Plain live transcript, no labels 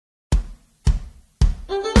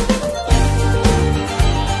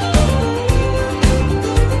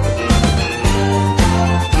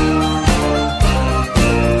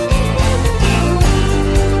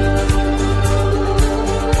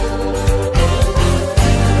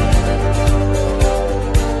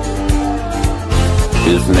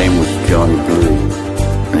His name was Jhonny Blue,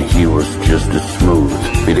 and he was just as smooth.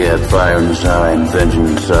 He'd had fire in his eye and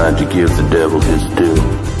vengeance inside to give the devil his due.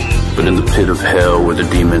 But in the pit of hell where the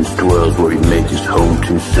demons dwells, where he'd make his home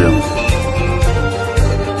too soon.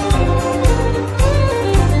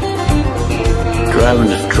 Driving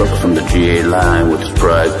his truck from the GA line with his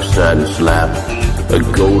prize beside his lap, a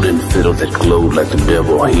golden fiddle that glowed like the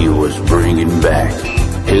devil he was bringing back.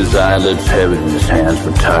 His eyelids heavy and his hands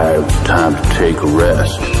were tired. It was time to take a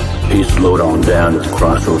rest. He slowed on down at the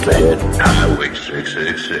crossroads ahead, Highway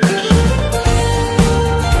 666.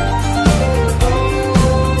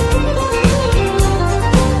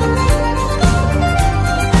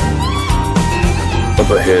 Up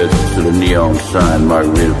ahead stood a neon sign,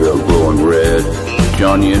 Margaritaville glowing red.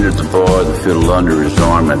 Jhonny entered the bar, the fiddle under his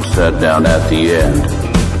arm, and sat down at the end.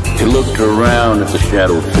 He looked around at the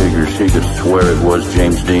shadow figures. He could swear it was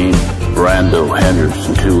James Dean, Brando,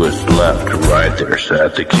 Henderson. To his left, right there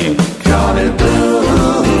sat the king. Jhonny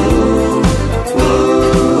Blue,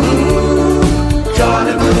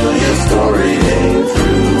 Jhonny Blue, your story ain't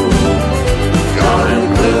through. Jhonny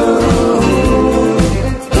Blue,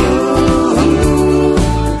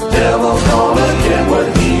 devil's gonna get what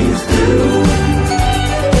he's due.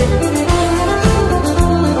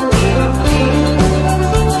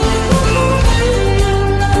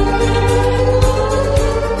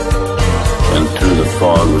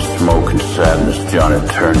 Fog with smoke and sadness, Jhonny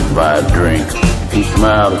turned to buy a drink. He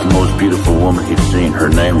smiled at the most beautiful woman he'd seen. Her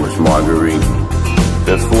name was Marguerite.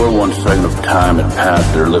 Before 1 second of time had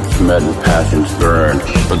passed, their lips met and passions burned.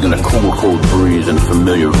 But then a cool, cold breeze and a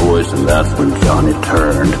familiar voice, and that's when Jhonny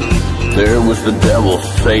turned. There was the devil,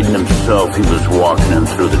 Satan himself. He was walking in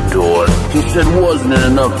through the door. He said, wasn't it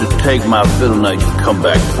enough to take my fiddle, now you come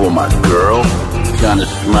back for my girl? Jhonny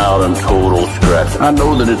smiled and told old Scratch, I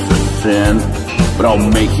know that it's a sin, but I'll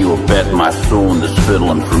make you a bet, my soul in this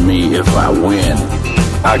fiddle, and for me, if I win,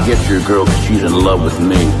 I'll get your girl 'cause she's in love with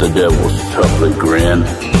me. The devil subtly grinned.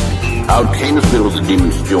 Out came the fiddle, the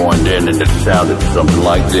demons joined in, and it sounded something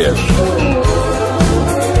like this.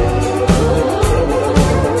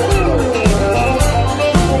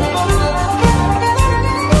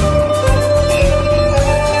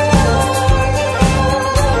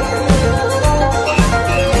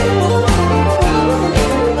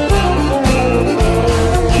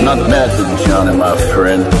 Not bad for Jhonny, my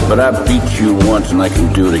friend, but I beat you once and I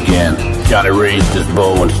can do it again. Jhonny raised his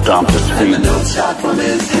bow and stomped his feet. And the note shot from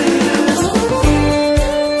his hand.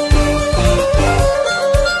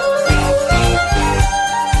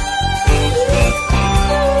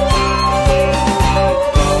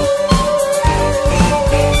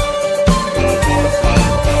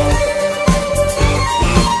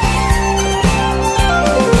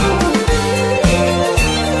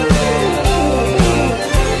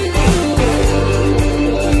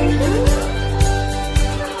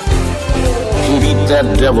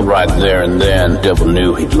 That devil right there, and then devil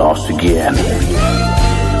knew he'd lost again.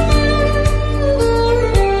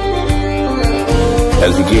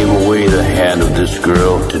 As he gave away the hand of this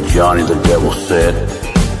girl to Jhonny, the devil said,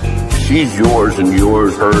 she's yours and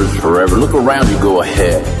yours, hers forever. Look around you, go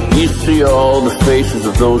ahead. You see all the faces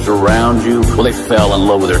of those around you? Well, they fell in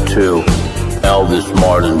love with her too. Elvis,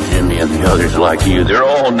 Martin, Jimmy, and the others like you, they're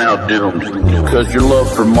all now doomed. Because your love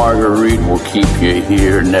for Marguerite will keep you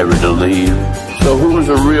here, never to leave. So who's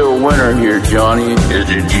the real winner here, Jhonny? Is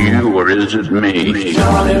it you or is it me?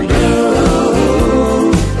 Jhonny Blue.